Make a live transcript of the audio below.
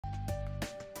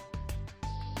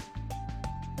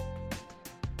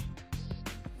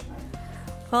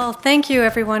Well, thank you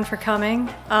everyone for coming.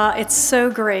 It's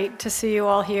so great to see you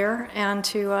all here and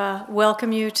to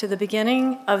welcome you to the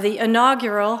beginning of the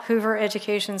inaugural Hoover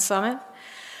Education Summit.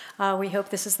 We hope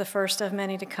this is the first of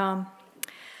many to come.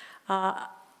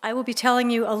 I will be telling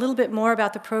you a little bit more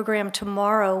about the program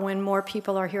tomorrow when more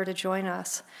people are here to join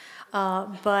us.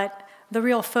 But the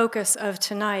real focus of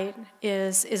tonight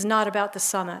is not about the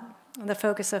summit. The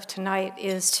focus of tonight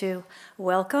is to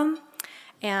welcome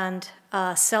and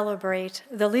celebrate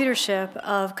the leadership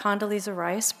of Condoleezza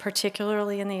Rice,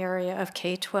 particularly in the area of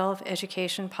K-12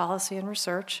 education policy and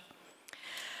research.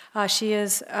 She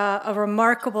is a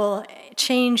remarkable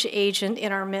change agent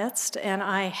in our midst, and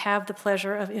I have the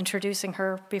pleasure of introducing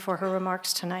her before her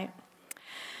remarks tonight.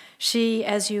 She,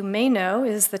 as you may know,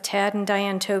 is the Tad and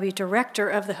Diane Tobey Director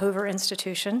of the Hoover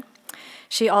Institution.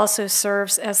 She also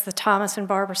serves as the Thomas and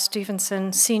Barbara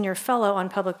Stephenson Senior Fellow on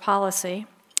Public Policy,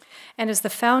 and is the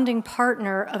founding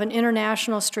partner of an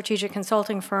international strategic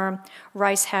consulting firm,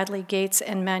 Rice, Hadley, Gates,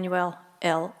 and Manuel,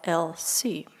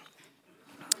 LLC.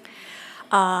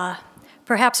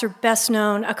 Perhaps her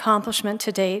best-known accomplishment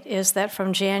to date is that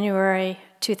from January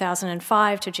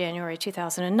 2005 to January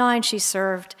 2009, she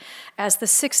served as the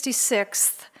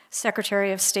 66th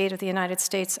Secretary of State of the United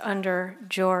States under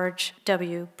George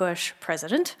W. Bush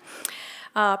President.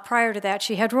 Prior to that,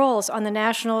 she had roles on the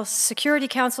National Security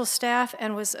Council staff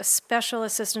and was a special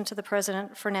assistant to the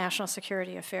President for National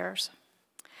Security Affairs.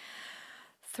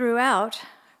 Throughout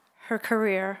her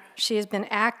career, she has been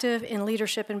active in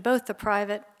leadership in both the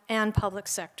private and public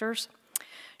sectors.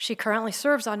 She currently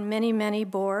serves on many, many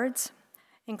boards,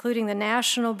 including the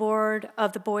National Board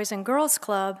of the Boys and Girls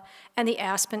Club and the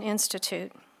Aspen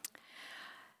Institute.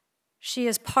 She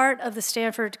is part of the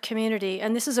Stanford community,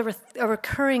 and this is a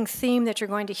recurring theme that you're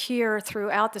going to hear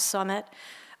throughout the summit.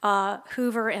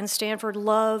 Hoover and Stanford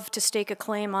love to stake a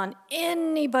claim on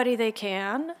anybody they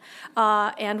can,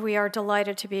 and we are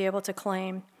delighted to be able to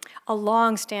claim a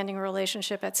long-standing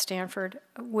relationship at Stanford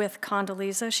with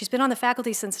Condoleezza. She's been on the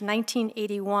faculty since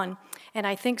 1981, and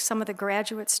I think some of the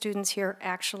graduate students here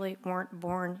actually weren't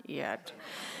born yet.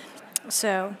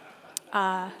 So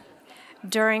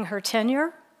during her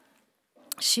tenure,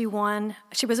 she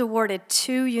was awarded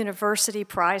 2 university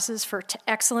prizes for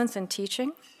excellence in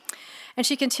teaching, and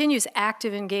she continues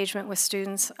active engagement with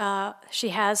students. She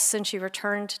has since she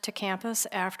returned to campus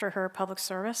after her public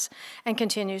service and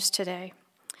continues today.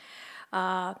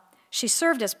 She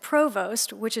served as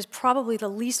provost, which is probably the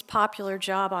least popular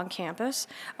job on campus,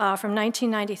 from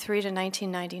 1993 to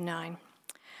 1999.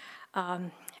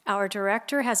 Our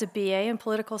director has a BA in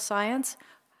political science,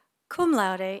 cum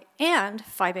laude, and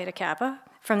Phi Beta Kappa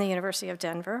from the University of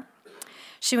Denver.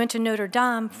 She went to Notre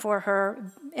Dame for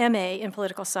her MA in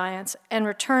political science and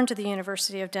returned to the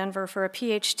University of Denver for a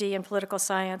PhD in political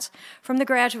science from the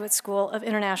Graduate School of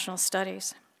International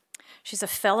Studies. She's a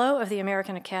fellow of the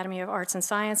American Academy of Arts and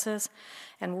Sciences,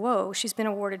 and whoa, she's been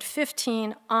awarded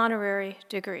 15 honorary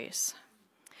degrees.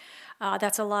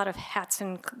 That's a lot of hats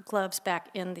and gloves back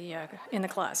in the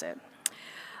closet.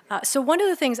 So one of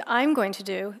the things I'm going to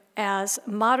do as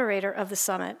moderator of the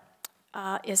summit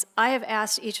is I have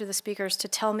asked each of the speakers to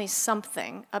tell me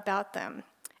something about them.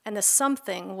 And the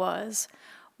something was,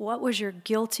 what was your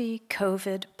guilty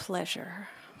COVID pleasure?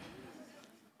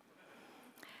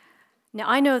 Now,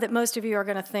 I know that most of you are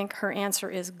going to think her answer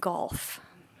is golf,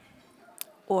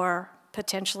 or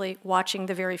potentially watching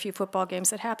the very few football games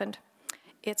that happened.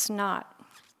 It's not.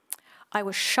 I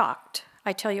was shocked.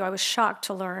 I tell you, I was shocked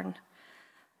to learn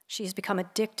she's become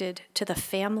addicted to the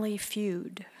Family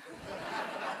Feud.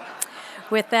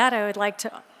 With that, I would like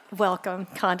to welcome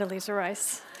Condoleezza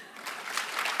Rice.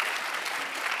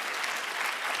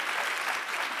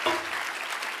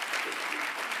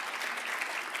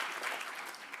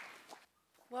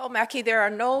 Well, Macke, there are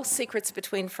no secrets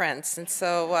between friends, and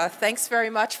so thanks very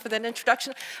much for that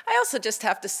introduction. I also just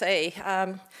have to say,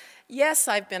 yes,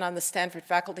 I've been on the Stanford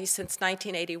faculty since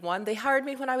 1981. They hired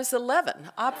me when I was 11,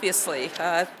 obviously.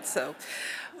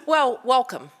 Well,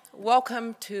 welcome.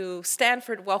 Welcome to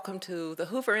Stanford. Welcome to the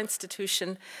Hoover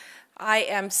Institution. I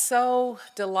am so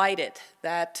delighted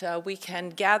that we can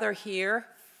gather here.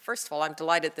 First of all, I'm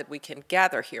delighted that we can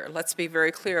gather here. Let's be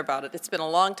very clear about it. It's been a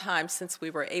long time since we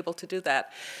were able to do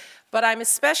that. But I'm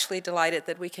especially delighted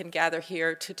that we can gather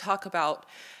here to talk about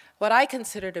what I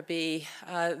consider to be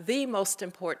the most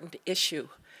important issue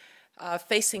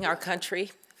facing our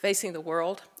country, facing the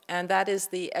world, and that is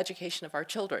the education of our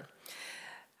children.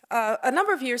 A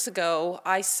number of years ago,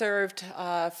 I served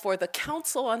for the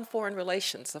Council on Foreign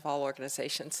Relations of all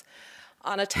organizations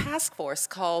on a task force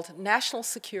called National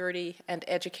Security and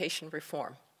Education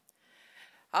Reform.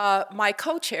 My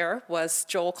co-chair was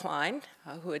Joel Klein,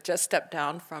 who had just stepped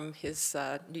down from his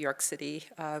New York City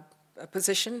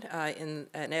position in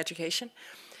education.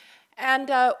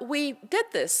 And we did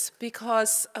this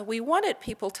because we wanted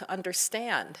people to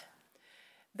understand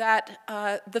that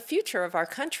the future of our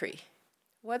country,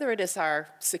 whether it is our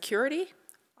security,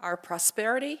 our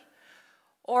prosperity,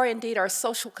 or indeed our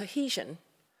social cohesion,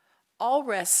 all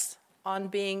rests on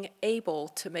being able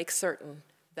to make certain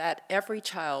that every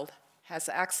child has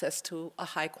access to a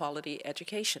high-quality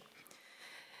education.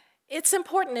 It's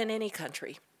important in any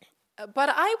country, but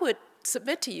I would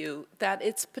submit to you that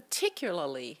it's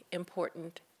particularly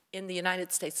important in the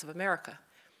United States of America.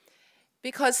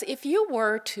 Because if you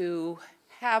were to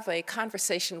have a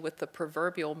conversation with the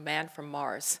proverbial man from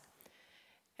Mars,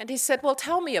 and he said, well,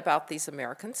 tell me about these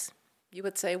Americans, you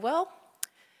would say, well,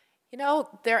 you know,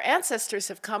 their ancestors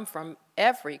have come from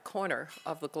every corner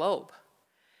of the globe.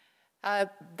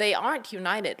 They aren't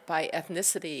united by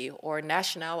ethnicity or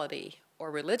nationality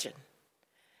or religion.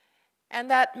 And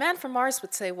that man from Mars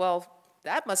would say, well,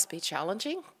 that must be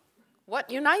challenging. What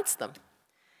unites them?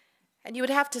 And you would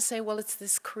have to say, well, it's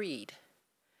this creed,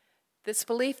 this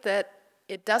belief that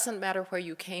it doesn't matter where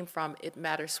you came from, it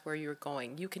matters where you're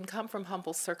going. You can come from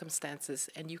humble circumstances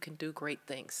and you can do great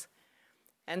things.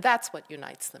 And that's what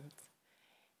unites them.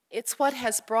 It's what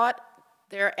has brought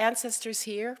their ancestors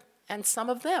here, and some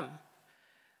of them,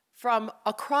 from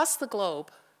across the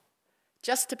globe,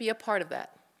 just to be a part of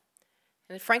that.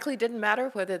 And it frankly didn't matter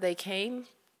whether they came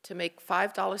to make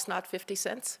 $5, not 50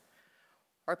 cents,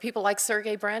 or people like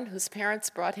Sergey Brin, whose parents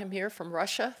brought him here from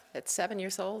Russia at 7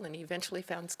 years old, and he eventually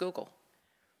found Google.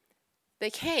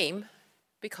 They came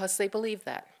because they believed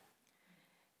that.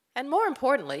 And more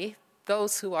importantly,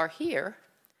 those who are here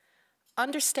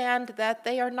understand that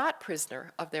they are not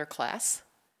prisoner of their class.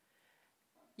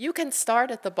 You can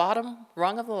start at the bottom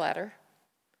rung of the ladder,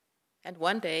 and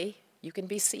one day you can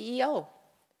be CEO,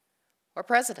 or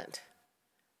president,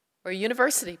 or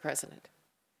university president.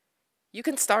 You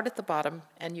can start at the bottom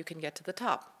and you can get to the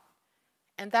top.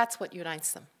 And that's what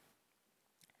unites them.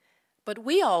 But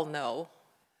we all know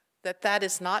that that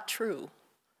is not true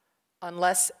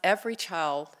unless every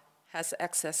child has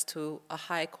access to a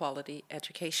high-quality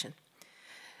education.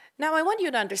 Now, I want you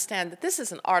to understand that this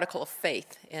is an article of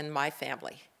faith in my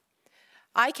family.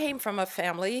 I came from a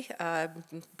family,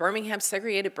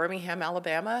 segregated Birmingham,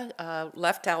 Alabama,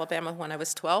 left Alabama when I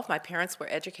was 12. My parents were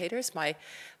educators. My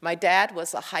dad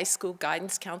was a high school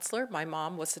guidance counselor. My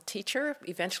mom was a teacher.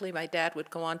 Eventually, my dad would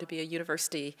go on to be a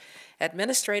university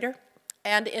administrator.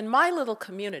 And in my little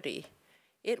community,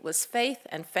 it was faith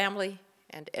and family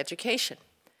and education.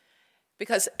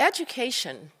 Because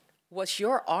education was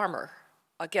your armor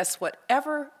against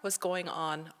whatever was going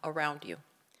on around you.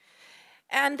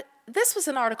 And this was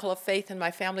an article of faith in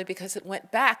my family because it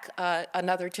went back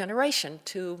another generation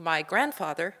to my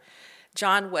grandfather,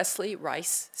 John Wesley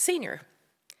Rice, Sr.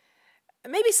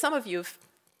 Maybe some of you have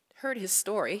heard his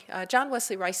story. John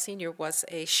Wesley Rice, Sr. was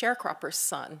a sharecropper's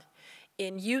son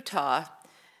in Utah.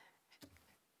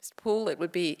 Pool, it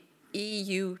would be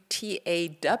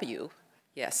E-U-T-A-W.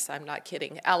 Yes, I'm not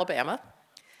kidding, Alabama.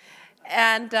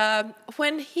 And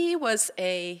when he was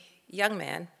a young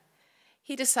man,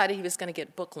 he decided he was going to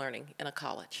get book learning in a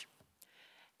college.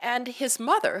 And his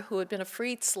mother, who had been a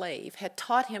freed slave, had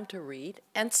taught him to read,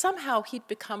 and somehow he'd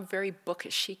become very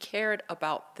bookish. He cared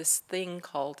about this thing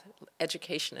called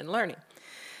education and learning.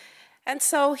 And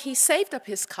so he saved up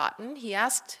his cotton. He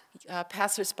asked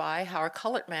passersby how a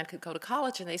colored man could go to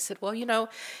college, and they said, well, you know,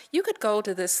 you could go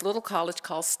to this little college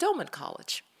called Stillman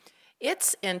College.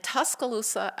 It's in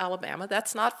Tuscaloosa, Alabama.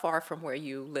 That's not far from where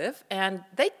you live, and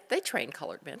they train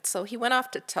colored men. So he went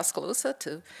off to Tuscaloosa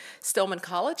to Stillman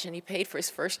College, and he paid for his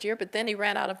first year, but then he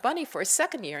ran out of money for his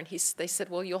second year, and they said,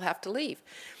 well, you'll have to leave.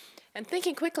 And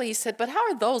thinking quickly, he said, but how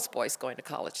are those boys going to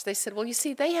college? They said, well, you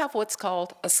see, they have what's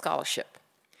called a scholarship.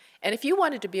 And if you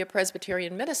wanted to be a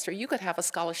Presbyterian minister, you could have a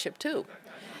scholarship too.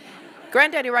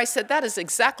 Granddaddy Rice said, that is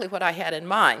exactly what I had in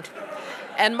mind.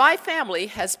 And my family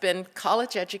has been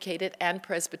college educated and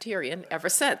Presbyterian ever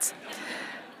since.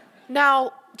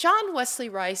 Now, John Wesley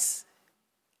Rice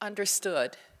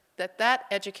understood that that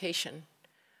education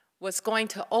was going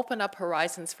to open up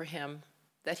horizons for him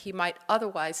that he might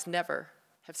otherwise never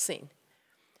have seen.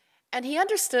 And he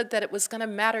understood that it was going to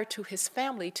matter to his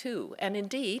family too. And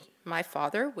indeed, my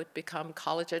father would become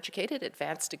college educated,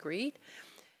 advanced degreed,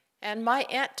 and my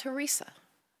Aunt Teresa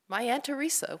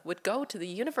would go to the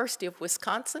University of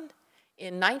Wisconsin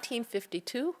in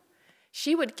 1952.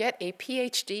 She would get a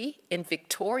PhD in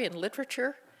Victorian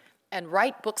literature and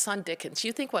write books on Dickens.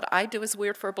 You think what I do is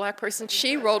weird for a black person?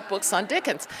 She wrote books on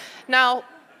Dickens. Now,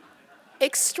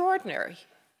 extraordinary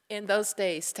in those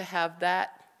days to have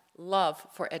that love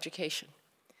for education.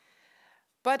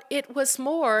 But it was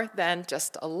more than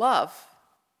just a love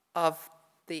of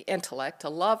the intellect, a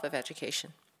love of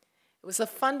education. It was a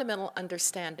fundamental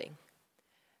understanding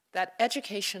that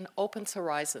education opens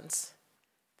horizons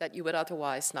that you would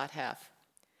otherwise not have.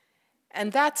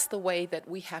 And that's the way that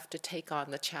we have to take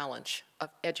on the challenge of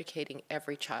educating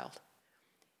every child.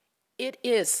 It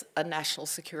is a national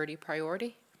security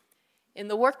priority. In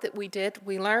the work that we did,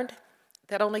 we learned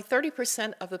that only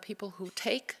 30% of the people who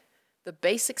take the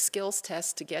basic skills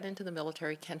test to get into the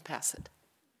military can pass it.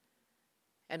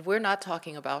 And we're not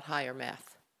talking about higher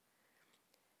math.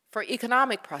 For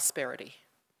economic prosperity,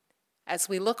 as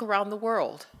we look around the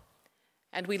world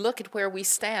and we look at where we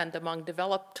stand among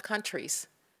developed countries,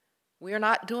 we are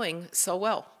not doing so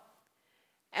well.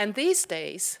 And these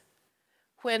days,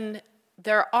 when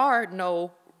there are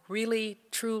no really,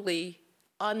 truly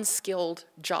unskilled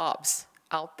jobs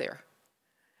out there,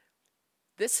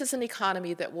 this is an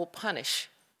economy that will punish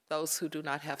those who do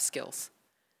not have skills.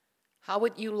 How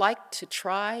would you like to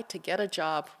try to get a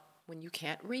job when you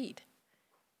can't read?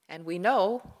 And we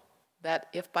know that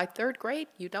if by 3rd grade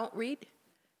you don't read,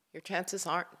 your chances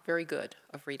aren't very good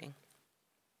of reading.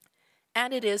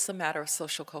 And it is a matter of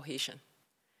social cohesion,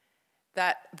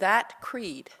 that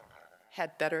creed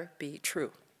had better be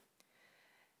true.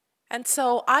 And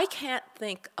so I can't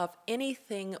think of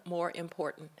anything more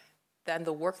important than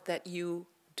the work that you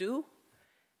do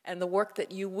and the work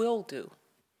that you will do.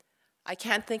 I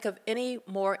can't think of any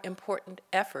more important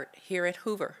effort here at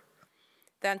Hoover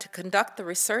than to conduct the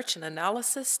research and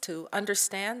analysis to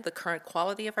understand the current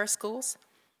quality of our schools,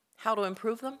 how to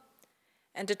improve them,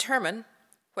 and determine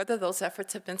whether those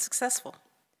efforts have been successful.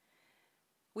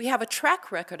 We have a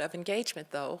track record of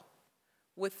engagement, though,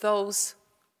 with those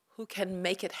who can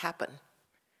make it happen,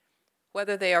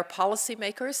 whether they are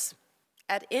policymakers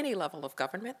at any level of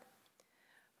government,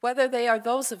 whether they are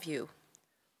those of you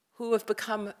who have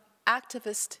become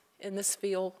activists in this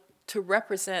field to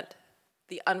represent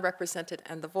the unrepresented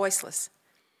and the voiceless.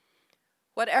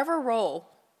 Whatever role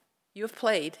you have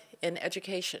played in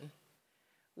education,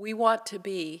 we want to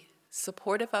be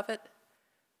supportive of it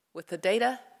with the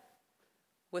data,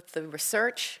 with the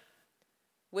research,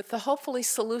 with the hopefully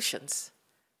solutions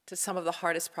to some of the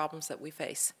hardest problems that we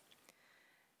face.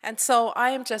 And so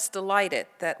I am just delighted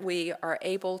that we are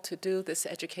able to do this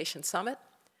Education Summit.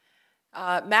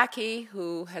 Macke,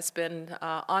 who has been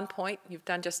on point, you've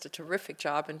done just a terrific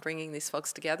job in bringing these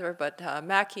folks together, but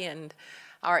Macke and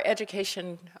our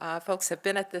education folks have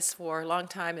been at this for a long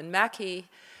time, and Macke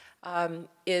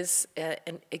is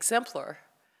an exemplar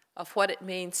of what it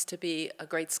means to be a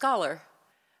great scholar,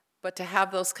 but to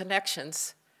have those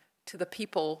connections to the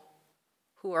people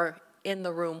who are in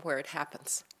the room where it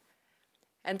happens.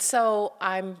 And so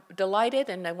I'm delighted,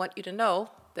 and I want you to know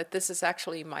that this is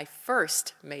actually my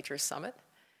first major summit.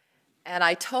 And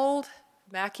I told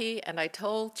Macke and I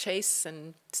told Chase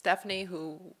and Stephanie,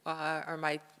 who are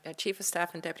my chief of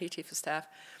staff and deputy chief of staff,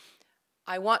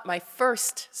 I want my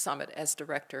first summit as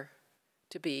director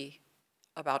to be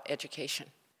about education.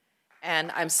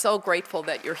 And I'm so grateful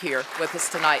that you're here with us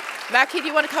tonight. Macke, do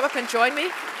you want to come up and join me?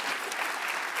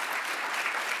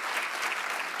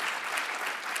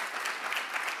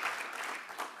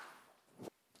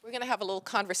 We're going to have a little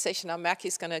conversation now.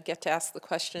 Macke's going to get to ask the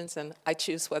questions, and I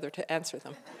choose whether to answer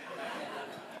them.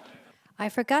 I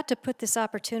forgot to put this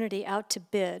opportunity out to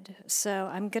bid, so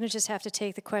I'm going to just have to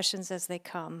take the questions as they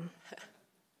come.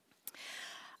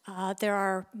 There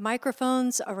are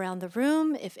microphones around the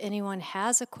room. If anyone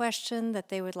has a question that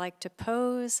they would like to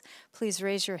pose, please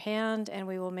raise your hand and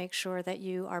we will make sure that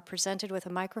you are presented with a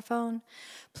microphone.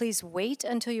 Please wait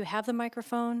until you have the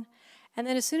microphone, and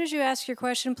then as soon as you ask your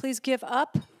question, please give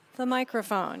up the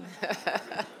microphone.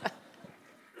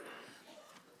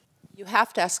 You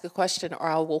have to ask a question or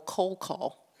I will cold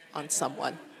call on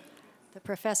someone. The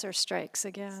professor strikes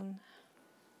again.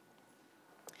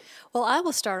 Well, I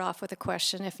will start off with a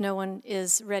question if no one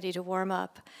is ready to warm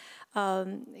up.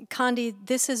 Condi,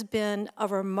 this has been a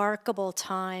remarkable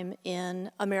time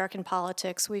in American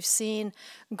politics. We've seen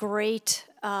great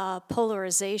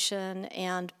polarization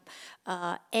and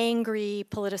angry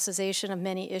politicization of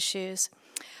many issues.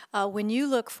 When you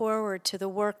look forward to the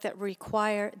work that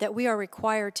we are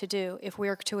required to do if we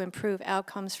are to improve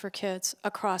outcomes for kids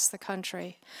across the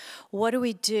country, what do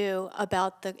we do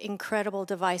about the incredible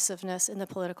divisiveness in the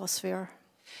political sphere?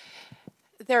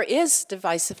 There is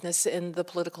divisiveness in the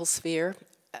political sphere,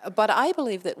 but I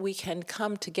believe that we can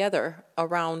come together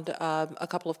around a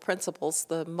couple of principles,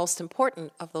 the most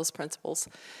important of those principles,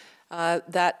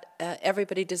 that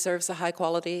everybody deserves a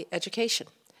high-quality education.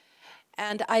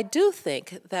 And I do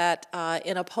think that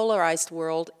in a polarized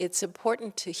world, it's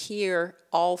important to hear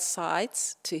all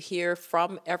sides, to hear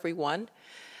from everyone.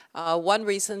 One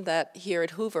reason that here at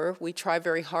Hoover we try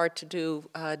very hard to do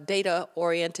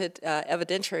data-oriented,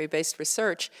 evidentiary-based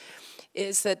research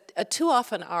is that too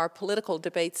often our political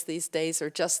debates these days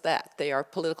are just that. They are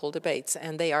political debates,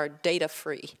 and they are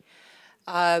data-free.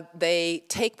 They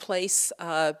take place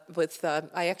with,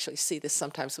 I actually see this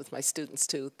sometimes with my students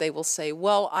too. They will say,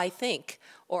 well, I think,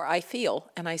 or I feel,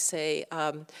 and I say,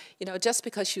 you know, just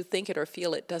because you think it or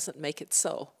feel it doesn't make it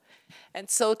so. And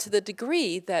so to the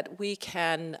degree that we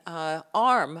can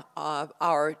arm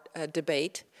our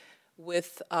debate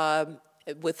with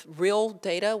real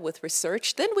data, with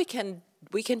research, then we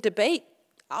can debate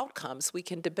outcomes. We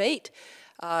can debate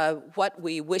what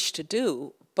we wish to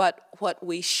do, but what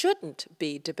we shouldn't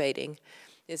be debating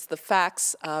is the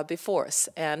facts before us.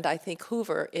 And I think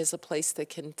Hoover is a place that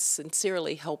can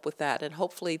sincerely help with that. And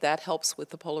hopefully that helps with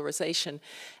the polarization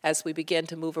as we begin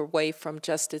to move away from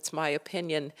just it's my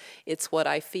opinion, it's what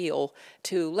I feel,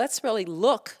 to let's really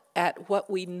look at what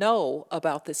we know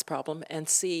about this problem and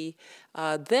see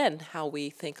then how we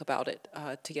think about it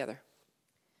together.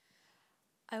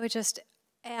 I would just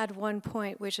add one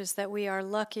point, which is that we are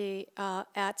lucky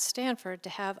at Stanford to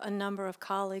have a number of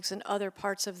colleagues in other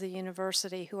parts of the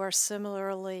university who are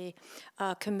similarly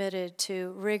committed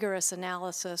to rigorous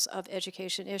analysis of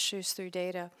education issues through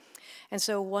data. And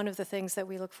so one of the things that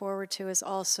we look forward to is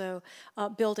also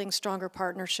building stronger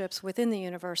partnerships within the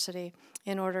university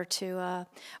in order to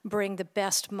bring the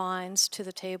best minds to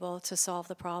the table to solve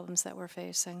the problems that we're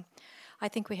facing. I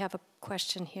think we have a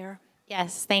question here.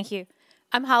 Yes, thank you.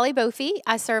 I'm Holly Bofi.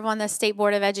 I serve on the State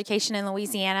Board of Education in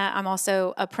Louisiana. I'm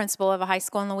also a principal of a high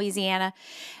school in Louisiana.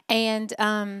 And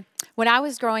when I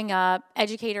was growing up,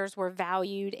 educators were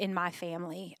valued in my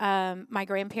family. My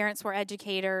grandparents were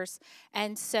educators.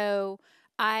 And so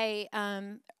I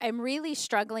am really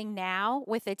struggling now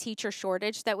with the teacher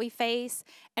shortage that we face,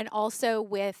 and also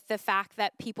with the fact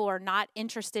that people are not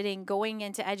interested in going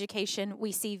into education.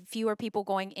 We see fewer people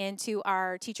going into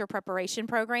our teacher preparation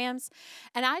programs.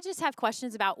 And I just have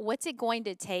questions about what's it going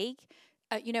to take,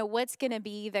 you know, what's going to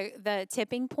be the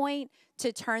tipping point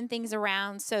to turn things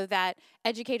around so that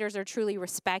educators are truly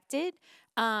respected,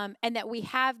 and that we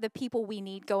have the people we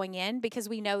need going in, because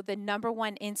we know the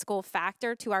 #1 in-school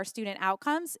factor to our student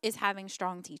outcomes is having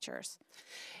strong teachers.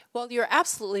 Well, you're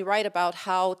absolutely right about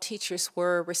how teachers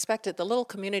were respected. The little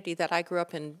community that I grew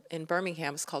up in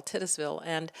Birmingham is called Titusville,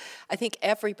 and I think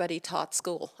everybody taught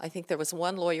school. I think there was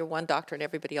one lawyer, one doctor, and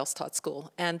everybody else taught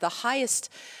school. And the highest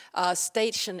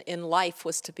station in life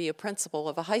was to be a principal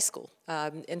of a high school.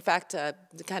 In fact,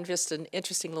 kind of just an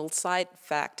interesting little side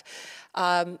fact,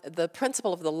 the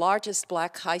principal of the largest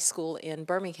black high school in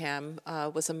Birmingham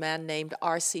was a man named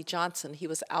R.C. Johnson. He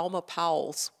was Alma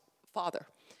Powell's father.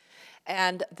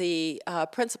 And the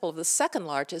principal of the second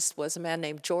largest was a man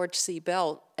named George C.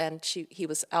 Bell, and he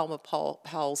was Alma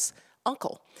Powell's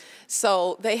uncle.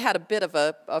 So they had a bit of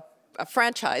a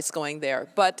franchise going there,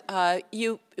 but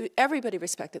everybody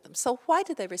respected them. So why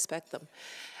did they respect them?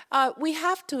 We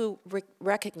have to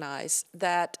recognize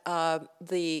that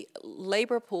the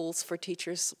labor pools for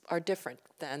teachers are different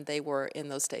than they were in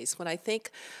those days. When I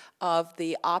think of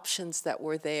the options that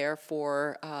were there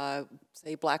for,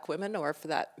 say, black women, or for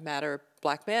that matter,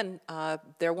 black men,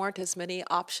 there weren't as many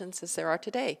options as there are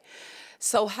today.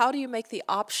 So how do you make the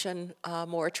option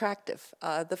more attractive?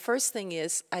 The first thing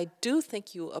is, I do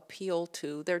think you appeal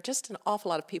to, there are just an awful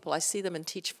lot of people, I see them in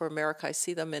Teach for America, I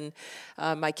see them in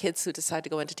my kids who decide to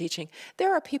go into teaching.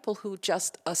 There are people who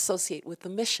just associate with the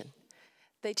mission.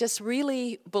 They just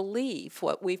really believe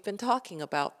what we've been talking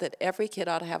about, that every kid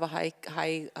ought to have a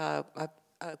high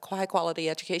quality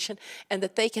education, and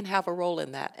that they can have a role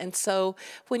in that. And so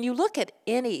when you look at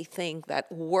anything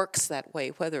that works that way,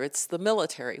 whether it's the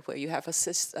military, where you have a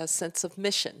sense of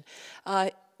mission,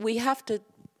 we have to,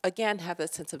 again, have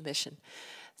that sense of mission.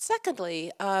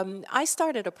 Secondly, I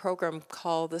started a program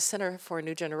called the Center for a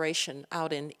New Generation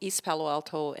out in East Palo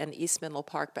Alto and East Menlo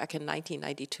Park back in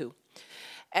 1992.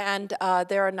 And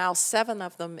there are now 7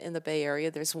 of them in the Bay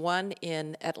Area. There's one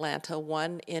in Atlanta,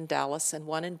 one in Dallas, and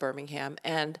one in Birmingham.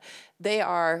 And they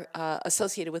are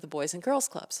associated with the Boys and Girls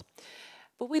Clubs.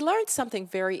 But we learned something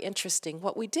very interesting.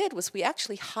 What we did was we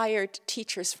actually hired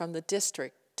teachers from the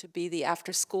district to be the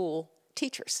after-school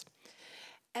teachers.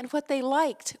 And what they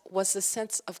liked was the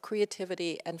sense of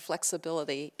creativity and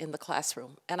flexibility in the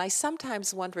classroom. And I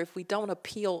sometimes wonder if we don't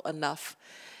appeal enough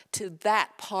to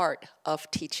that part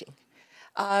of teaching.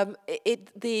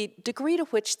 The degree to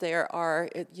which there are,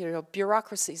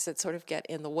 bureaucracies that sort of get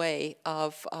in the way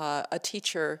of a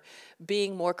teacher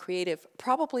being more creative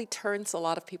probably turns a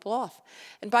lot of people off.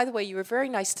 And by the way, you were very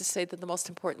nice to say that the most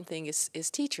important thing is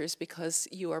teachers because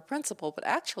you are principal, but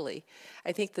actually,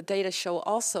 I think the data show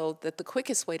also that the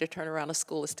quickest way to turn around a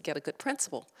school is to get a good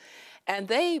principal. And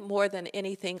they, more than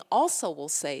anything, also will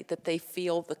say that they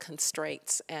feel the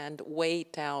constraints and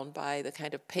weighed down by the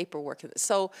kind of paperwork.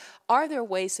 So are there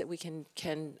ways that we can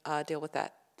deal with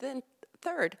that? Then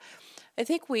third, I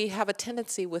think we have a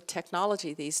tendency with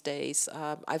technology these days,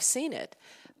 I've seen it,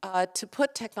 to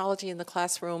put technology in the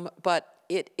classroom, but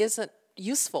it isn't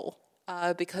useful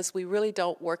because we really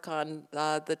don't work on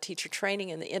the teacher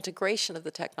training and the integration of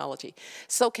the technology.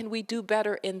 So can we do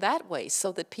better in that way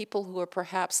so that people who are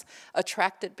perhaps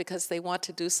attracted because they want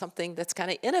to do something that's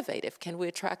kind of innovative, can we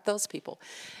attract those people?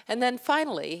 And then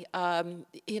finally,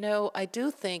 I do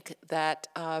think that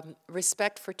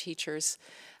respect for teachers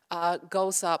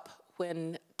goes up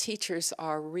when teachers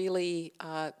are really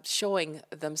showing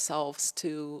themselves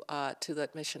to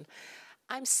that mission.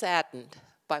 I'm saddened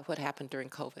by what happened during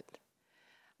COVID.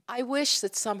 I wish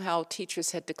that somehow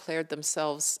teachers had declared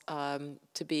themselves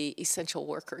to be essential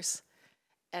workers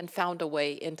and found a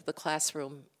way into the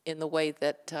classroom in the way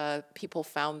that people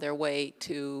found their way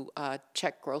to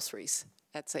check groceries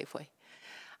at Safeway.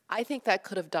 I think that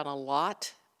could have done a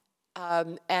lot.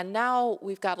 And now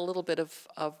we've got a little bit of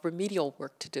remedial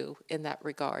work to do in that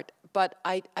regard. But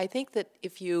I think that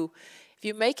if you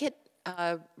make it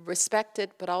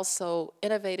respected, but also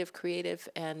innovative, creative,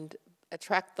 and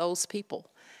attract those people,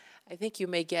 I think you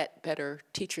may get better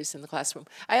teachers in the classroom.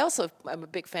 I'm a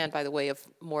big fan, by the way, of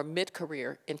more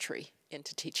mid-career entry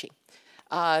into teaching.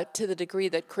 To the degree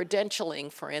that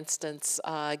credentialing, for instance,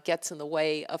 gets in the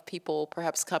way of people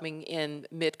perhaps coming in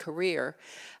mid-career.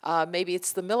 Maybe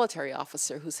it's the military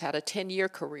officer who's had a 10-year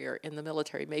career in the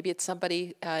military. Maybe it's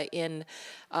somebody in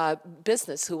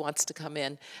business who wants to come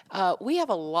in. We have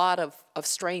a lot of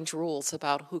strange rules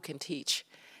about who can teach.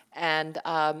 And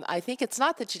I think it's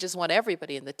not that you just want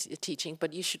everybody in the teaching,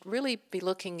 but you should really be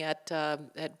looking at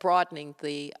broadening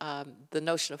the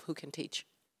notion of who can teach.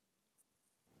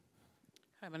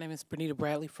 Hi, my name is Bernita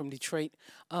Bradley from Detroit.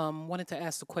 Wanted to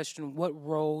ask the question, what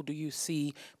role do you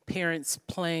see parents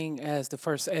playing as the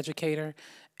first educator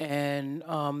and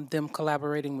them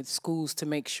collaborating with schools to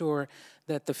make sure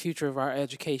that the future of our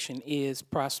education is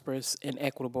prosperous and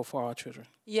equitable for all children?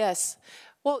 Yes.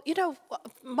 Well,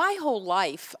 my whole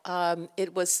life,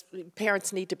 it was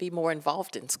parents need to be more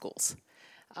involved in schools.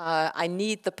 I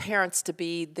need the parents to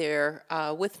be there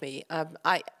with me.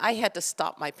 I had to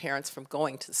stop my parents from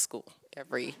going to school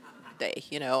every day.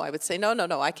 I would say, no,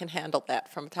 I can handle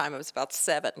that. From the time I was about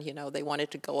 7, they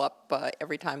wanted to go up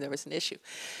every time there was an issue.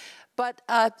 But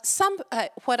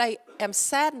what I am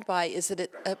saddened by is that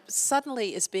it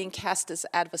suddenly is being cast as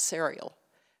adversarial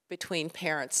between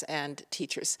parents and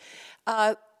teachers.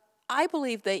 I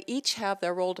believe they each have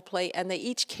their role to play and they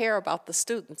each care about the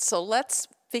students. So let's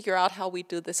figure out how we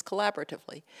do this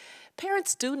collaboratively.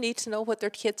 Parents do need to know what their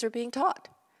kids are being taught.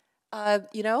 And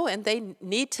they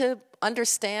need to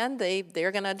understand,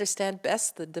 they're going to understand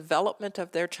best the development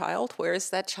of their child. Where is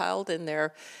that child in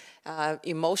their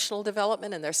emotional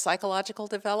development and their psychological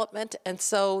development? And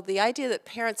so the idea that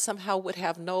parents somehow would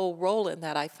have no role in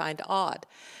that I find odd.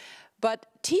 But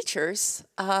teachers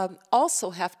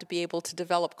also have to be able to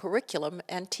develop curriculum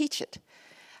and teach it.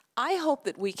 I hope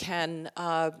that we can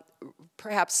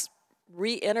perhaps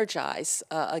re-energize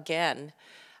again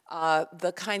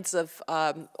the kinds of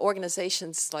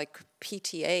organizations like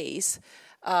PTAs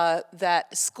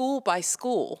that school by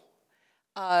school,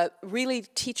 really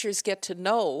teachers get to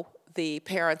know the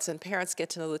parents and parents get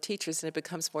to know the teachers and it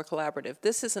becomes more collaborative.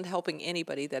 This isn't helping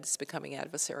anybody that is becoming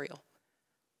adversarial,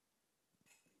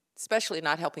 especially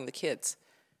not helping the kids.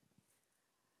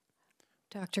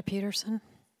 Dr. Peterson.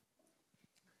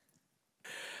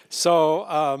 So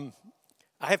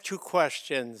I have 2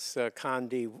 questions,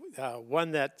 Condi.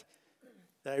 One that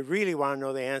I really want to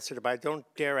know the answer to, but I don't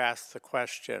dare ask the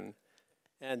question.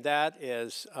 And that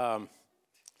is, I'm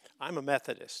a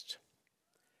Methodist.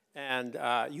 And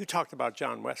you talked about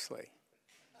John Wesley.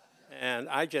 And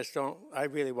I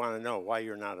really want to know why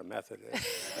you're not a Methodist.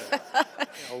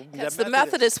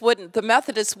 The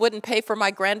Methodists wouldn't pay for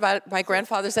my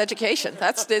grandfather's education.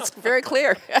 It's very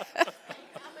clear.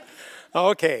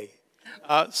 Okay.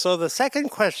 So the second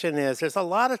question is, there's a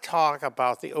lot of talk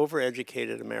about the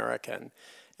overeducated American.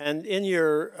 And in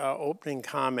your opening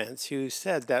comments, you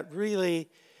said that really,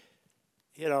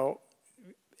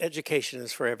 education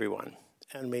is for everyone.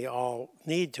 and we all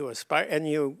need to aspire. And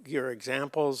your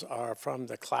examples are from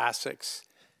the classics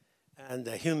and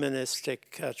the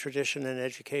humanistic tradition in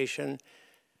education.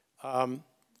 But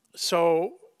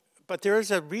there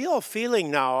is a real feeling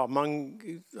now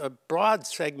among a broad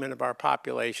segment of our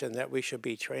population that we should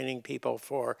be training people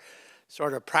for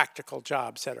sort of practical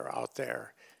jobs that are out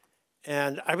there.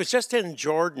 And I was just in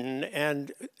Jordan,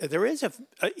 and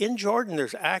in Jordan,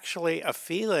 there's actually a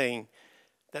feeling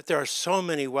that there are so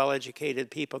many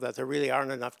well-educated people that there really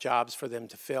aren't enough jobs for them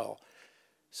to fill.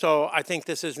 So I think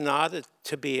this is not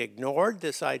to be ignored,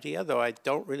 this idea, though I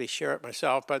don't really share it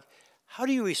myself. But how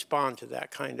do you respond to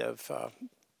that kind of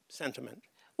sentiment?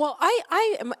 Well,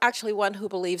 I am actually one who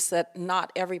believes that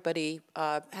not everybody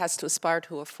has to aspire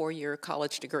to a 4-year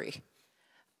college degree.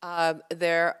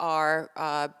 There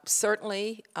are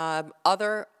certainly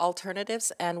other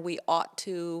alternatives, and we ought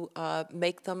to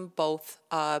make them both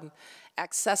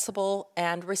accessible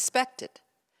and respected.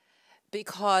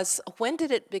 Because when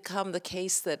did it become the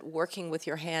case that working with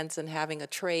your hands and having a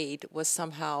trade was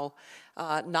somehow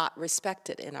not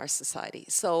respected in our society?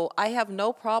 So I have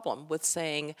no problem with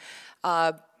saying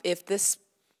if this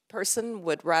person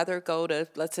would rather go to,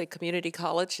 let's say, community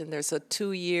college, and there's a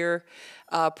 2-year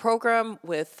program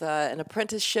with an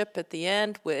apprenticeship at the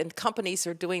end, and companies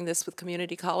are doing this with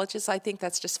community colleges, I think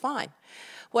that's just fine.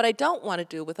 What I don't want to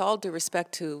do, with all due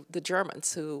respect to the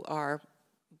Germans, who are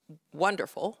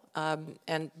wonderful,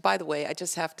 and by the way, I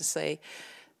just have to say,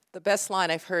 the best line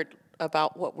I've heard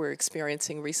about what we're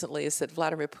experiencing recently is that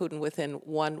Vladimir Putin, within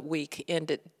 1 week,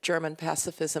 ended German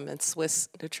pacifism and Swiss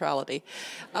neutrality.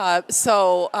 But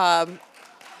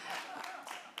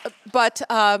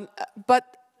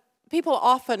people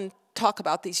often talk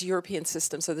about these European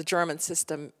systems, or the German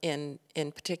system in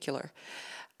particular.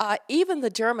 Even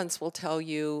the Germans will tell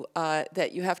you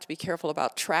that you have to be careful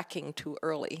about tracking too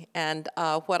early. And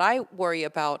what I worry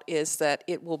about is that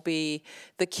it will be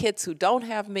the kids who don't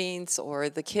have means, or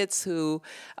the kids who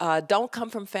don't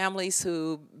come from families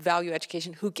who value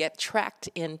education, who get tracked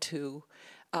into,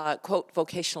 quote,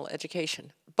 vocational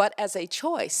education. But as a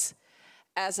choice,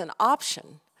 as an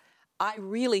option, I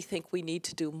really think we need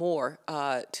to do more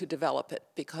to develop it,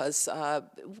 because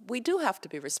we do have to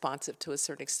be responsive to a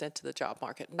certain extent to the job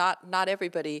market. Not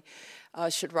everybody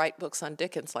should write books on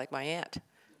Dickens like my aunt.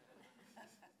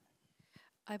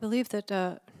 I believe that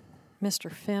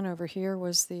Mr. Finn over here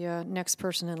was the next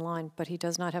person in line, but he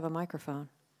does not have a microphone.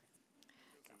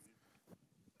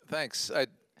 Thanks. I'd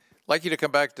like you to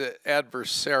come back to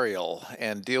adversarial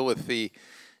and deal with the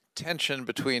tension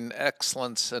between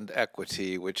excellence and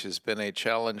equity, which has been a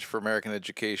challenge for American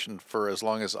education for as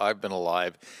long as I've been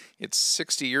alive. It's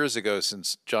 60 years ago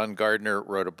since John Gardner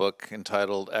wrote a book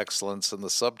entitled Excellence, and the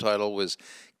subtitle was,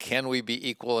 Can We Be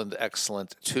Equal and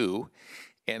Excellent Too?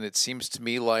 And it seems to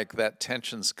me like that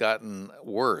tension's gotten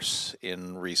worse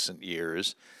in recent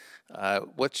years.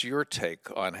 What's your take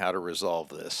on how to resolve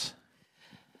this?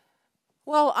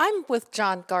 Well, I'm with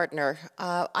John Gardner.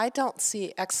 I don't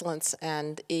see excellence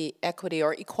and equity,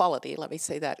 or equality, let me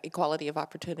say that, equality of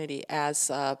opportunity, as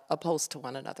opposed to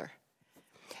one another.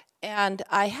 And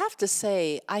I have to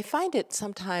say, I find it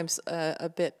sometimes a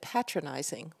bit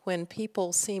patronizing when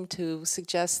people seem to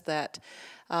suggest that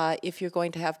if you're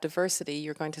going to have diversity,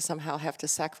 you're going to somehow have to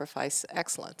sacrifice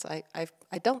excellence. I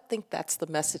don't think that's the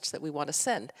message that we want to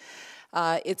send.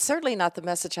 It's certainly not the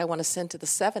message I want to send to the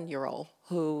 7-year-old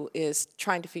who is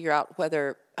trying to figure out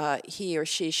whether he or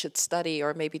she should study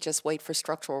or maybe just wait for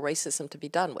structural racism to be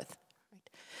done with.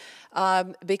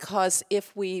 Because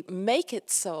if we make it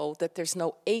so that there's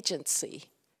no agency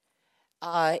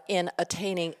in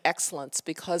attaining excellence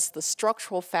because the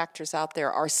structural factors out there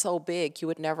are so big you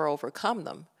would never overcome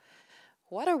them,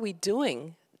 what are we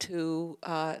doing to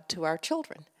our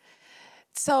children?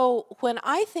 So when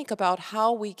I think about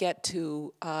how we get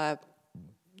to,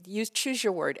 choose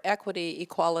your word, equity,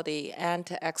 equality, and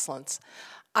to excellence,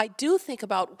 I do think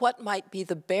about what might be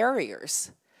the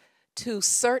barriers to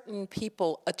certain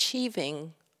people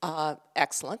achieving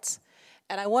excellence,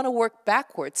 and I want to work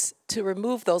backwards to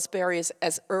remove those barriers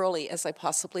as early as I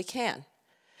possibly can.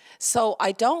 So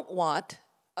I don't want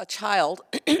a child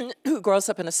who grows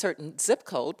up in a certain zip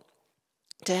code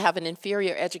to have an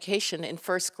inferior education in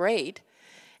 1st grade,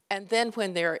 and then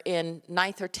when they're in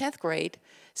 9th or 10th grade,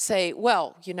 say,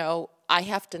 well, you know, I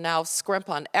have to now scrimp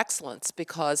on excellence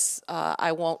because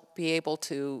I won't be able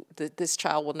to, this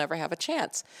child will never have a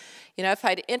chance. You know, if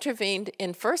I'd intervened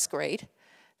in 1st grade,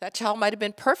 that child might have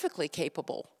been perfectly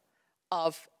capable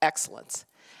of excellence.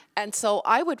 And so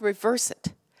I would reverse it.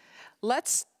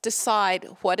 Let's decide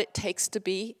what it takes to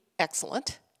be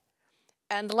excellent,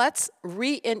 and let's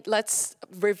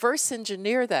reverse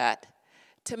engineer that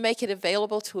to make it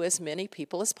available to as many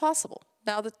people as possible.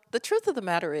 Now, the truth of the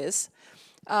matter is,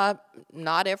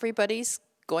 not everybody's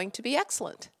going to be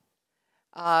excellent.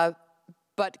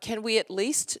 But can we at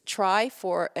least try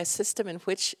for a system in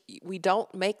which we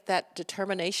don't make that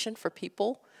determination for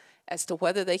people as to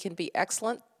whether they can be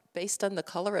excellent based on the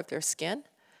color of their skin?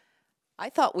 I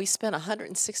thought we spent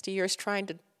 160 years trying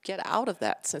to get out of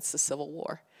that since the Civil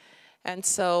War. And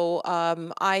so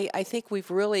I think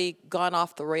we've really gone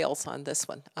off the rails on this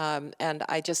one. And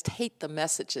I just hate the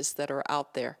messages that are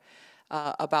out there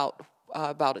about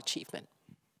achievement.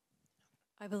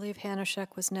 I believe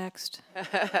Hanashek was next.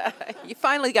 You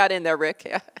finally got in there, Rick.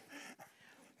 Yeah.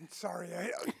 Sorry,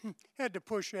 I had to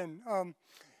push in.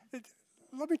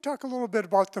 Let me talk a little bit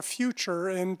about the future,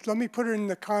 and let me put it in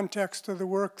the context of the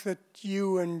work that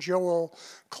you and Joel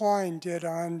Klein did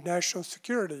on national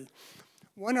security.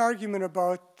 One argument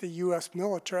about the U.S.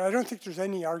 military, I don't think there's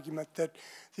any argument that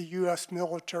the U.S.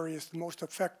 military is the most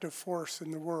effective force in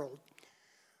the world.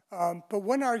 But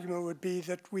one argument would be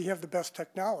that we have the best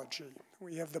technology.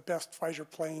 We have the best fighter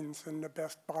planes and the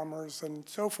best bombers and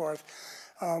so forth.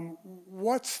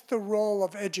 What's the role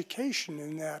of education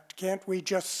in that? Can't we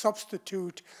just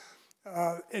substitute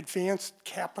advanced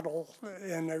capital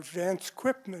and advanced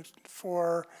equipment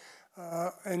for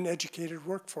an educated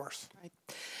workforce? Right.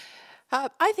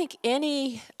 I think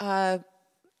any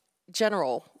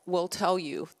general will tell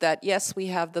you that, yes, we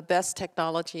have the best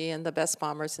technology and the best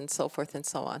bombers and so forth and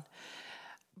so on.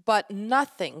 But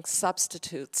nothing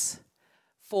substitutes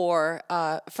for,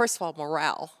 first of all,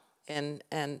 morale in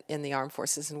the armed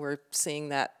forces, and we're seeing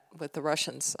that with the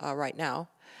Russians right now.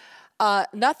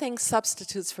 Nothing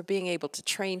substitutes for being able to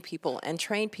train people, and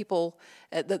train people.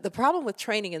 The problem with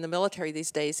training in the military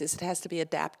these days is it has to be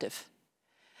adaptive.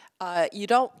 You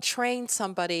don't train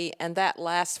somebody and that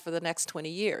lasts for the next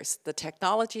 20 years. The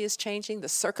technology is changing, the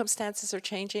circumstances are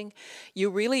changing.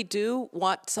 You really do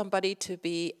want somebody to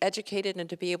be educated and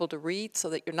to be able to read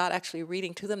so that you're not actually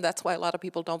reading to them. That's why a lot of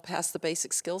people don't pass the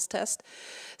basic skills test.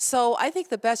 So I think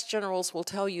the best generals will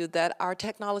tell you that our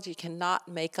technology cannot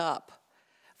make up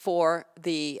for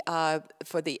the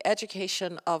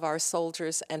education of our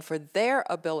soldiers and for their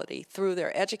ability, through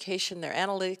their education, their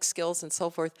analytic skills and so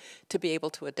forth, to be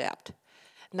able to adapt.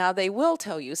 Now, they will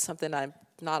tell you something I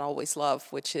not always love,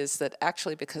 which is that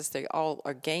actually, because they all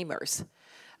are gamers,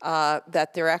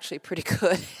 that they're actually pretty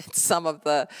good at some of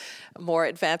the more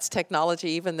advanced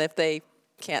technology, even if they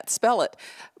can't spell it.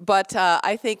 But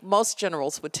I think most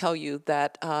generals would tell you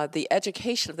that the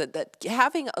education, that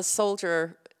having a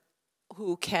soldier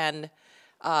who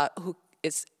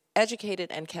is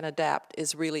educated and can adapt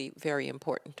is really very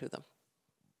important to them.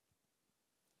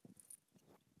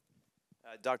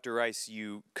 Dr. Rice,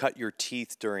 you cut your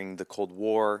teeth during the Cold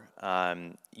War.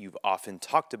 You've often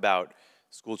talked about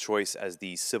school choice as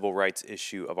the civil rights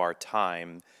issue of our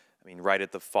time. I mean, right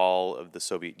at the fall of the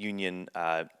Soviet Union,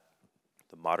 the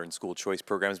modern school choice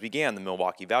programs began, the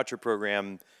Milwaukee Voucher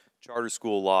Program, charter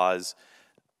school laws.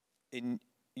 In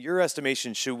your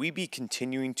estimation, should we be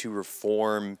continuing to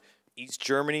reform East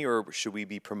Germany, or should we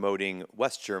be promoting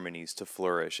West Germany's to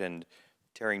flourish and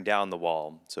tearing down the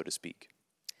wall, so to speak?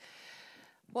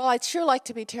 Well, I'd sure like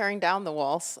to be tearing down the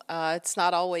walls. It's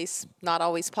not always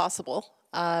possible.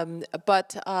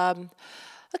 But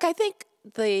look, I think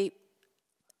the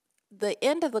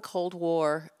end of the Cold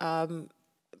War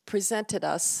presented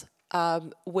us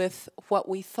with what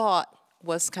we thought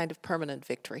was kind of permanent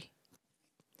victory.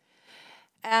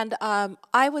 And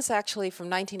I was actually, from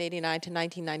 1989 to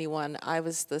 1991, I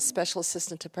was the special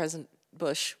assistant to President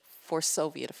Bush for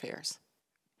Soviet affairs.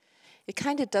 It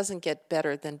kind of doesn't get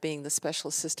better than being the special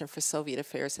assistant for Soviet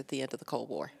affairs at the end of the Cold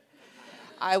War.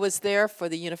 I was there for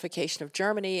the unification of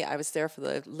Germany. I was there for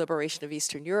the liberation of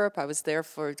Eastern Europe.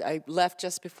 I left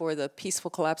just before the peaceful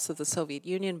collapse of the Soviet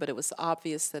Union, but it was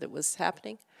obvious that it was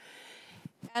happening.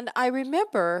 And I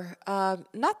remember,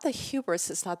 not the hubris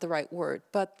is not the right word,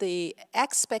 but the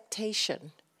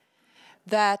expectation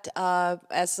that,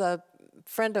 as a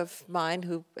friend of mine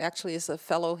who actually is a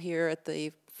fellow here at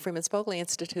the Freeman Spogli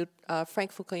Institute,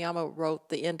 Frank Fukuyama wrote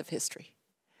The End of History,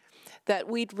 that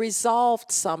we'd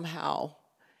resolved somehow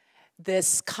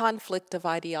this conflict of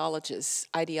ideologies,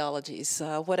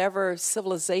 whatever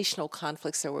civilizational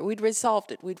conflicts there were, we'd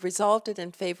resolved it. We'd resolved it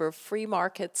in favor of free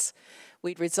markets.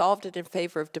 We'd resolved it in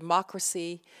favor of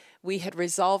democracy. We had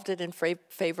resolved it in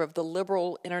favor of the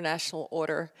liberal international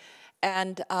order.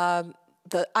 And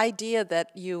the idea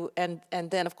that and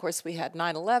then of course we had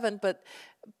 9/11,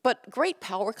 but great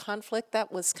power conflict,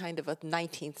 that was kind of a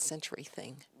 19th century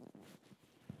thing.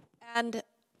 And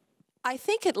I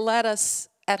think it led us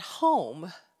at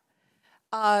home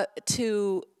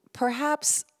to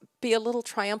perhaps be a little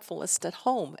triumphalist at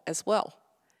home as well.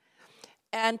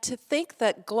 And to think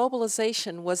that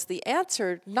globalization was the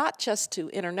answer not just to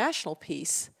international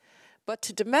peace, but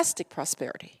to domestic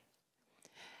prosperity.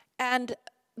 And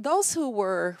those who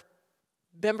were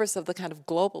members of the kind of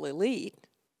global elite,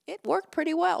 it worked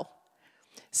pretty well.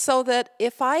 So that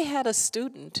if I had a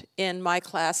student in my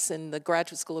class in the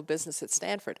Graduate School of Business at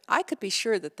Stanford, I could be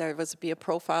sure that there was be a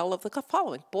profile of the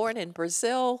following: born in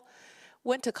Brazil,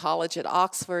 went to college at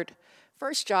Oxford,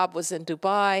 first job was in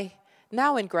Dubai,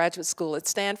 now in graduate school at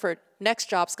Stanford, next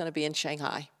job's going to be in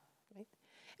Shanghai.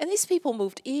 And these people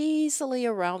moved easily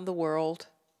around the world.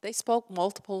 They spoke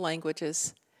multiple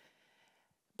languages.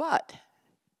 But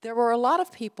there were a lot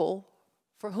of people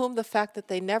for whom the fact that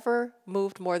they never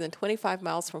moved more than 25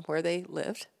 miles from where they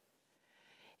lived.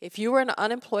 If you were an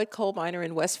unemployed coal miner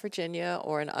in West Virginia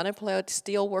or an unemployed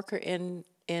steel worker in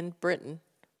Britain,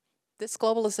 this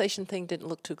globalization thing didn't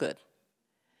look too good.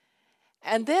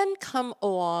 And then come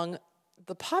along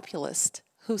the populists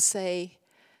who say,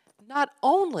 not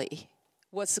only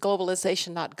was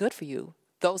globalization not good for you,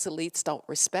 those elites don't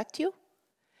respect you,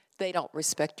 they don't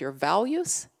respect your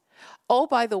values. Oh,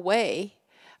 by the way,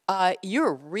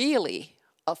 you're really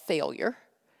a failure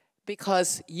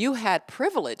because you had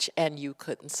privilege and you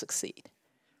couldn't succeed.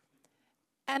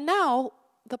 And now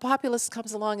the populist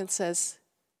comes along and says,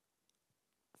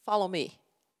 follow me.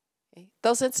 Okay?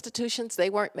 Those institutions, they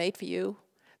weren't made for you.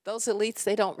 Those elites,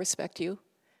 they don't respect you.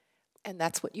 And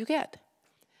that's what you get.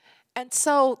 And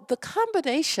so the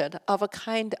combination of a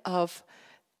kind of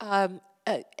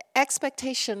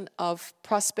expectation of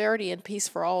prosperity and peace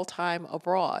for all time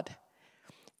abroad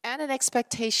and an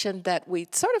expectation that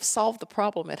we'd sort of solve the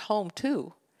problem at home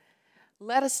too,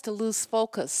 led us to lose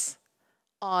focus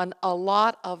on a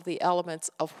lot of the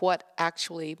elements of what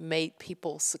actually made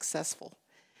people successful.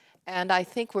 And I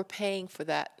think we're paying for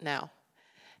that now.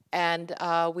 And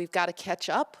we've got to catch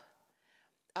up.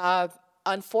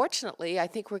 Unfortunately, I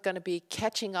think we're going to be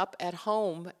catching up at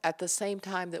home at the same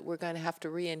time that we're going to have to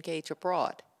re-engage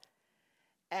abroad.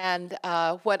 And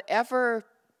whatever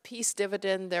peace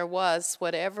dividend there was,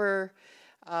 whatever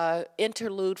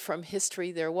interlude from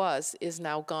history there was, is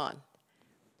now gone.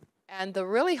 And the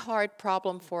really hard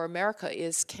problem for America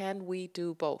is, can we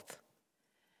do both?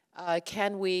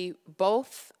 Can we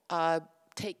both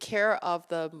take care of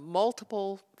the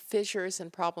multiple fissures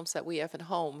and problems that we have at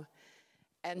home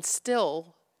and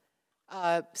still,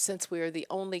 since we are the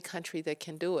only country that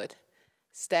can do it,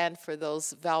 stand for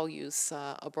those values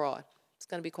abroad? It's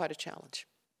going to be quite a challenge.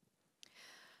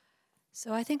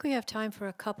 So I think we have time for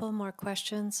a couple more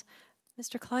questions.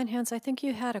 Mr. Kleinhans, I think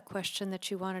you had a question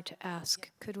that you wanted to ask.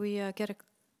 Could we get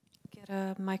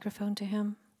a microphone to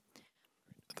him?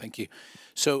 Thank you.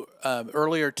 So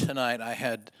earlier tonight, I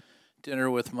had dinner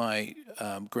with my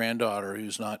granddaughter,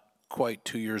 who's not quite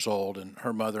 2 years old, and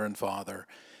her mother and father.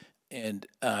 And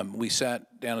we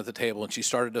sat down at the table, and she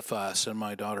started to fuss, and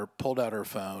my daughter pulled out her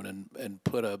phone and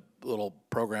put a little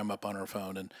program up on her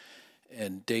phone,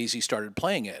 and Daisy started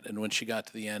playing it. And when she got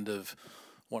to the end of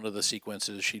one of the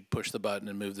sequences, she'd push the button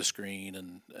and move the screen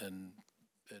and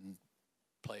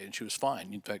play it, and she was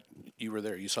fine. In fact, you were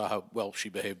there. You saw how well she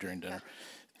behaved during dinner.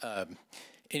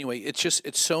 Anyway,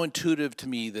 it's so intuitive to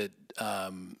me that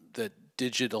that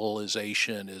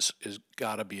digitalization is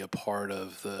got to be a part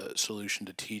of the solution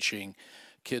to teaching.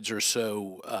 Kids are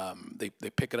so they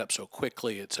pick it up so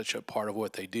quickly. It's such a part of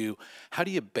what they do. How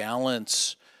do you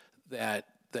balance that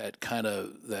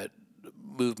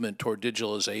movement toward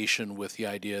digitalization with the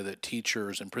idea that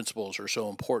teachers and principals are so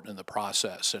important in the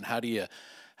process? And how do you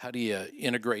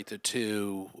integrate the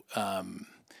two?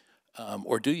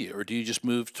 Or do you just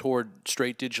move toward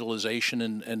straight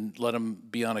digitalization and let them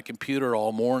be on a computer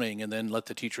all morning and then let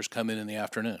the teachers come in the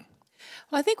afternoon?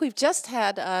 Well, I think we've just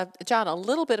had, John, a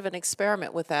little bit of an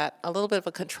experiment with that, a little bit of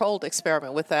a controlled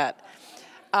experiment with that,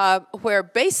 where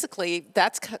basically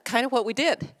that's kind of what we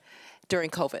did during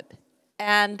COVID.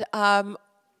 And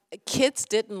kids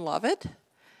didn't love it.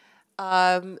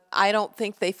 I don't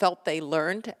think they felt they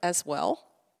learned as well.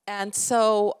 And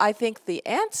so I think the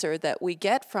answer that we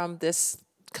get from this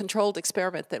controlled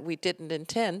experiment that we didn't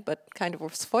intend but kind of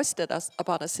was foisted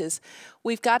upon us is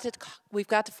we've got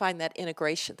to find that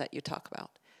integration that you talk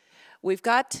about. We've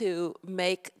got to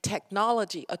make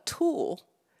technology a tool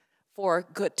for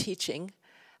good teaching,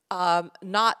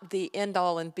 not the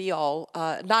end-all and be-all,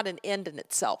 not an end in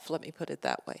itself, let me put it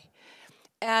that way.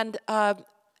 And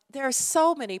there are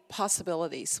so many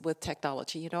possibilities with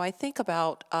technology. You know, I think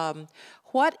about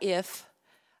what if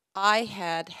I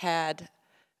had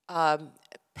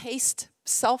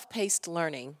self-paced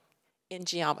learning in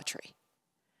geometry?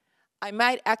 I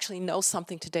might actually know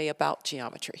something today about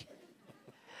geometry.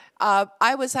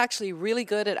 I was actually really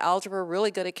good at algebra,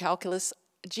 really good at calculus.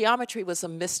 Geometry was a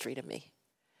mystery to me.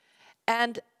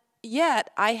 And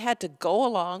yet, I had to go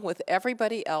along with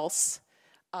everybody else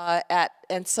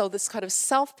and so this kind of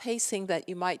self-pacing that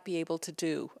you might be able to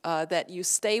do, that you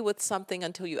stay with something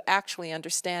until you actually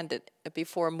understand it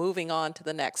before moving on to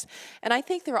the next. And I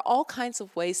think there are all kinds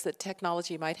of ways that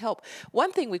technology might help.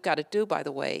 One thing we've got to do, by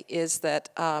the way, is that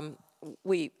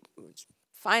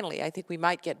finally, I think we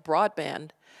might get broadband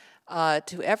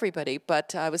to everybody,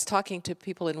 but I was talking to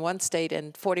people in one state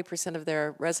and 40% of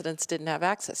their residents didn't have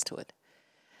access to it.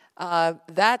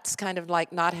 That's kind of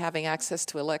like not having access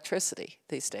to electricity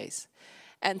these days.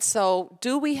 And so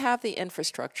do we have the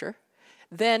infrastructure?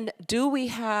 Then do we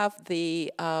have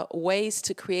the ways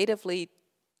to creatively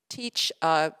teach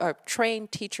or train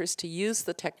teachers to use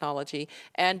the technology?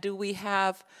 And do we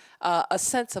have a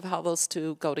sense of how those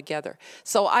two go together?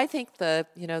 So I think the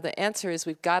answer is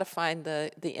we've got to find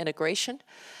the integration.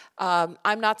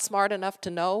 I'm not smart enough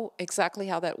to know exactly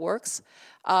how that works.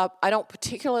 I don't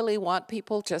particularly want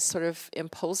people just sort of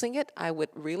imposing it. I would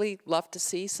really love to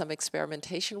see some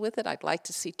experimentation with it. I'd like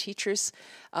to see teachers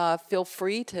feel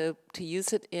free to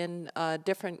use it in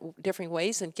different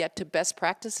ways and get to best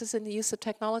practices in the use of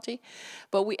technology.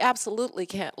 But we absolutely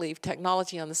can't leave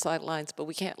technology on the sidelines, but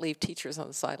we can't leave teachers on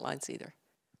the sidelines either.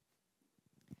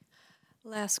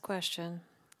 Last question.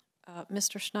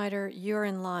 Mr. Schneider, you're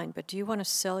in line, but do you want to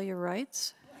sell your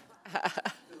rights?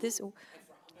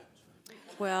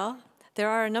 Well, there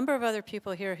are a number of other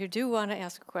people here who do want to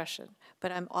ask a question,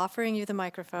 but I'm offering you the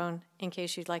microphone in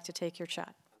case you'd like to take your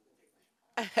shot.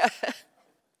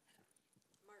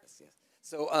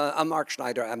 So I'm Mark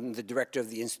Schneider. I'm the director of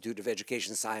the Institute of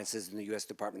Education Sciences in the U.S.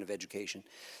 Department of Education.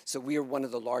 So we are one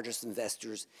of the largest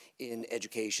investors in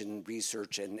education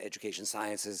research and education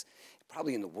sciences,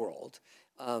 probably in the world.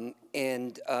 I'm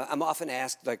often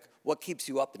asked, like, what keeps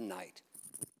you up at night?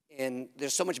 And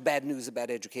there's so much bad news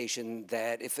about education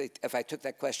that if I took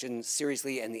that question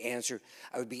seriously and the answer,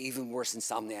 I would be even worse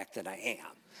insomniac than I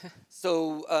am.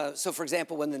 So for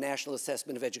example, when the National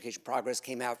Assessment of Education Progress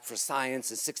came out for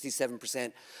science,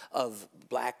 67% of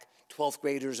black 12th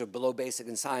graders are below basic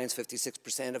in science,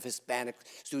 56% of Hispanic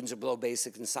students are below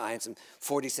basic in science, and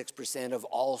 46% of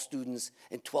all students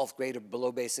in 12th grade are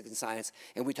below basic in science.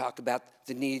 And we talk about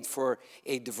the need for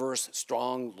a diverse,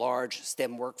 strong, large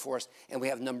STEM workforce, and we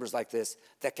have numbers like this.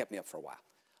 That kept me up for a while.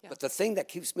 Yeah. But the thing that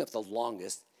keeps me up the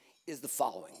longest is the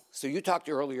following. So you talked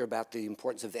earlier about the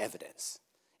importance of evidence,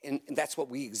 and that's what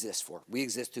we exist for. We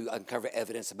exist to uncover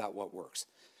evidence about what works.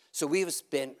 So we have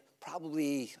spent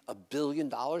probably $1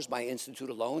 billion, my institute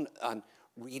alone, on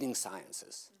reading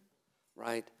sciences,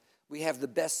 right? We have the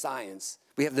best science.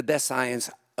 We have the best science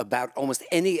about almost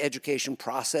any education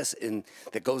process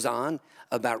that goes on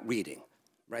about reading,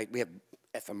 right? We have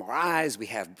fMRIs, we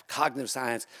have cognitive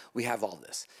science, we have all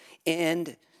this.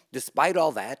 And despite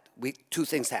all that, two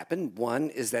things happen.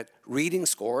 One is that reading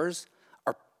scores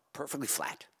are perfectly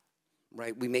flat,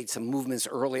 right? We made some movements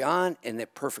early on, and they're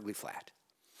perfectly flat.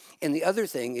 And the other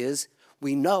thing is,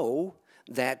 we know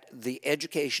that the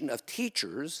education of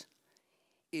teachers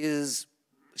is,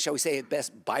 shall we say at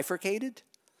best, bifurcated,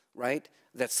 right?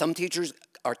 That some teachers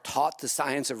are taught the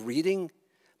science of reading,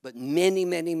 but many,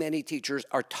 many, many teachers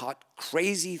are taught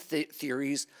crazy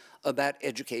theories about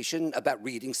education, about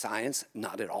reading science.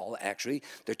 Not at all, actually.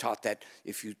 They're taught that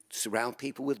if you surround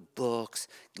people with books,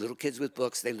 little kids with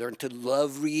books, they learn to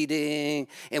love reading,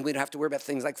 and we don't have to worry about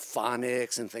things like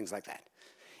phonics and things like that.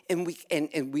 And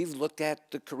we've looked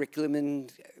at the curriculum in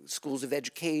schools of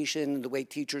education, the way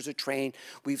teachers are trained.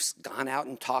 We've gone out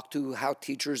and talked to how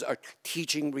teachers are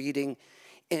teaching reading,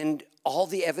 and all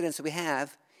the evidence that we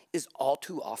have is all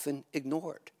too often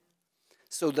ignored.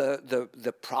 So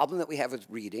the problem that we have with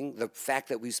reading, the fact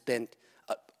that we've spent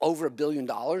over $1 billion,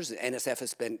 NSF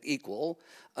has spent equal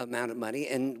amount of money,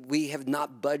 and we have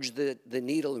not budged the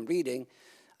needle in reading.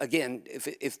 Again,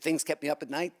 if things kept me up at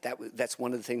night, that's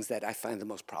one of the things that I find the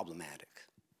most problematic.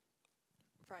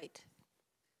 Right.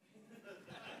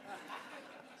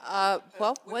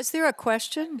 Well, was there a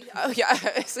question? Oh, yeah.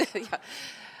 Yeah.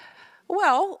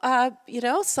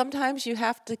 Well, sometimes you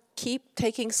have to keep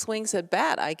taking swings at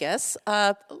bat, I guess.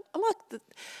 Look,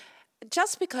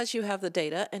 just because you have the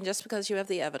data and just because you have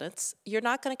the evidence, you're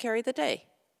not going to carry the day.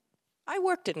 I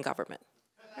worked in government,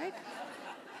 right?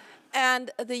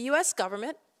 And the U.S.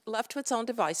 government, left to its own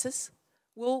devices,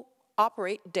 will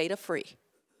operate data-free.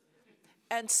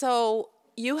 And so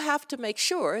you have to make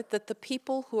sure that the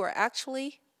people who are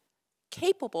actually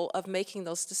capable of making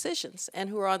those decisions and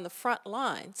who are on the front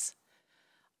lines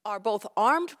are both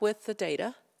armed with the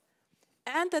data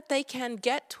and that they can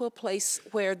get to a place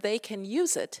where they can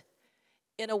use it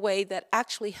in a way that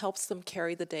actually helps them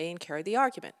carry the day and carry the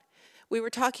argument. We were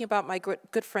talking about my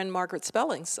good friend Margaret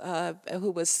Spellings,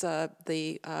 who was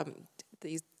the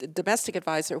domestic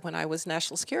advisor when I was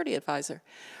national security advisor.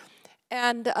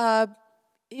 And,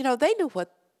 you know, they knew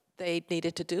what they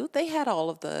needed to do. They had all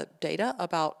of the data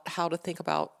about how to think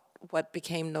about what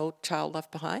became No Child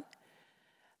Left Behind.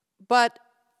 But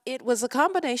it was a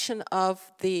combination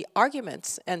of the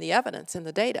arguments and the evidence and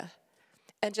the data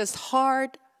and just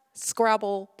hard,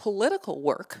 scrabble political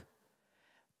work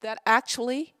that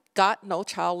actually got No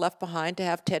Child Left Behind to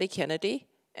have Teddy Kennedy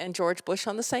and George Bush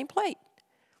on the same plate.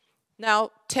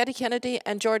 Now, Teddy Kennedy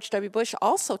and George W. Bush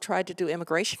also tried to do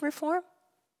immigration reform,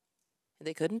 and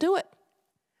they couldn't do it.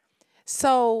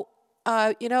 So,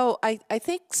 you know, I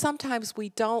think sometimes we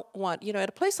don't want, you know, at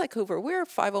a place like Hoover, we're a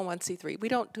 501c3. We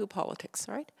don't do politics,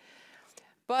 right?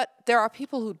 But there are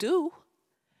people who do,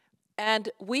 and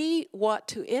we want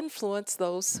to influence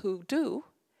those who do,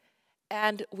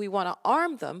 and we want to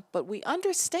arm them, but we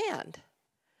understand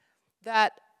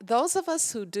that those of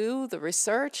us who do the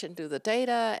research and do the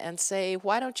data and say,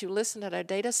 why don't you listen to our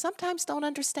data, sometimes don't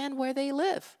understand where they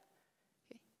live.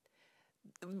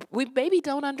 We maybe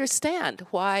don't understand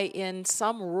why in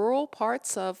some rural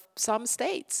parts of some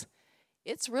states,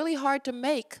 it's really hard to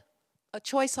make a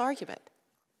choice argument.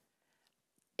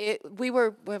 I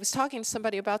was talking to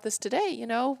somebody about this today, you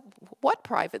know, what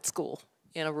private school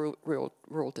in a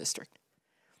rural district?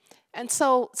 And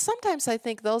so sometimes I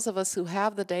think those of us who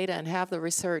have the data and have the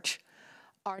research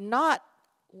are not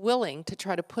willing to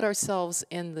try to put ourselves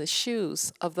in the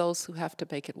shoes of those who have to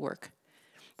make it work.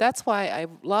 That's why I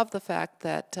love the fact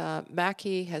that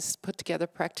Macke has put together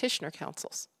practitioner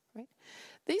councils. Right?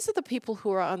 These are the people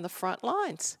who are on the front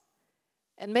lines.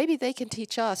 And maybe they can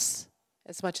teach us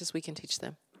as much as we can teach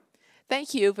them.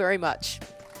 Thank you very much.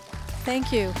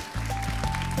 Thank you.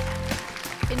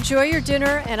 Enjoy your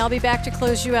dinner, and I'll be back to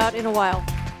close you out in a while.